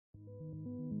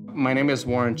My name is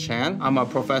Warren Chan. I'm a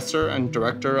professor and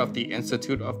director of the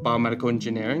Institute of Biomedical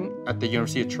Engineering at the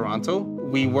University of Toronto.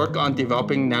 We work on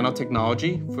developing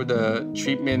nanotechnology for the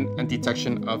treatment and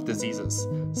detection of diseases,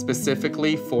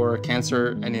 specifically for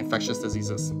cancer and infectious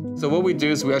diseases. So what we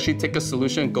do is we actually take a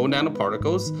solution, GO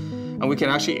nanoparticles, and we can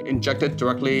actually inject it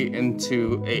directly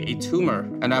into a tumor.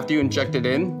 And after you inject it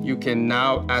in, you can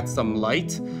now add some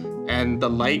light, and the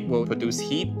light will produce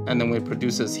heat, and then when it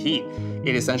produces heat,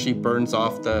 it essentially burns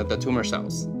off the tumor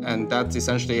cells. And that's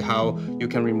essentially how you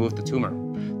can remove the tumor.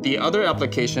 The other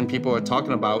application people are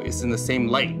talking about is in the same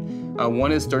light.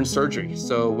 One is during surgery.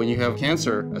 So when you have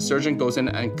cancer, a surgeon goes in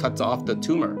and cuts off the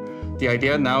tumor. The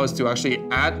idea now is to actually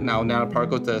add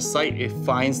nanoparticles to the site. It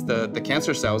finds the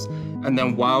cancer cells, and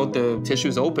then while the tissue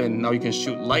is open, now you can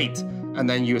shoot light, and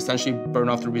then you essentially burn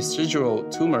off the residual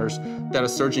tumors that a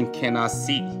surgeon cannot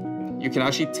see. You can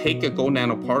actually take a GO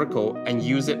nanoparticle and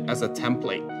use it as a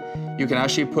template. You can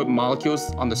actually put molecules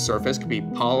on the surface, could be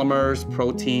polymers,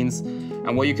 proteins,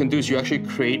 and what you can do is you actually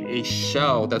create a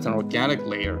shell that's an organic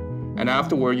layer. And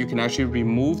afterward, you can actually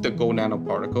remove the GO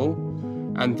nanoparticle.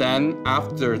 And then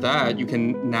after that, you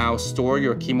can now store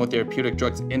your chemotherapeutic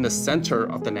drugs in the center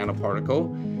of the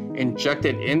nanoparticle, inject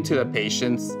it into the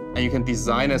patients, and you can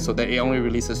design it so that it only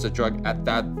releases the drug at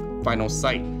that final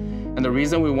site. And the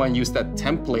reason we want to use that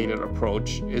templated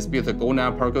approach is because the GO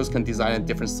nanoparticles can design in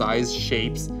different size,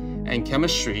 shapes, and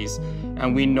chemistries.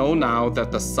 And we know now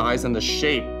that the size and the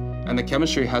shape and the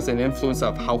chemistry has an influence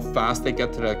of how fast they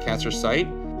get to the cancer site,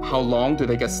 how long do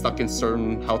they get stuck in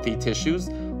certain healthy tissues,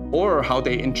 or how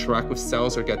they interact with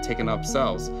cells or get taken up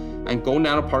cells. And GO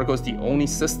nanoparticle is the only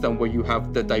system where you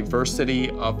have the diversity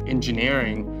of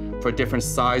engineering for different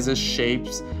sizes,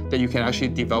 shapes, that you can actually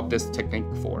develop this technique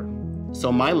for. So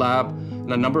my lab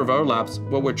and a number of other labs,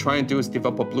 what we're trying to do is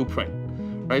develop a blueprint,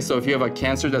 right? So if you have a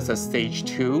cancer that's at stage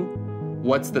 2,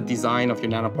 what's the design of your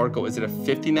nanoparticle? Is it a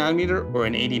 50 nanometer or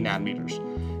an 80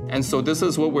 nanometers? And so this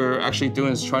is what we're actually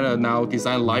doing, is trying to now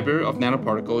design a library of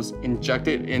nanoparticles, inject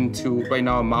it into, right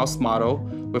now, a mouse model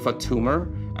with a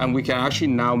tumor, and we can actually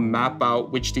now map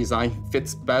out which design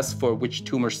fits best for which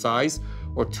tumor size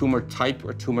or tumor type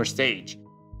or tumor stage.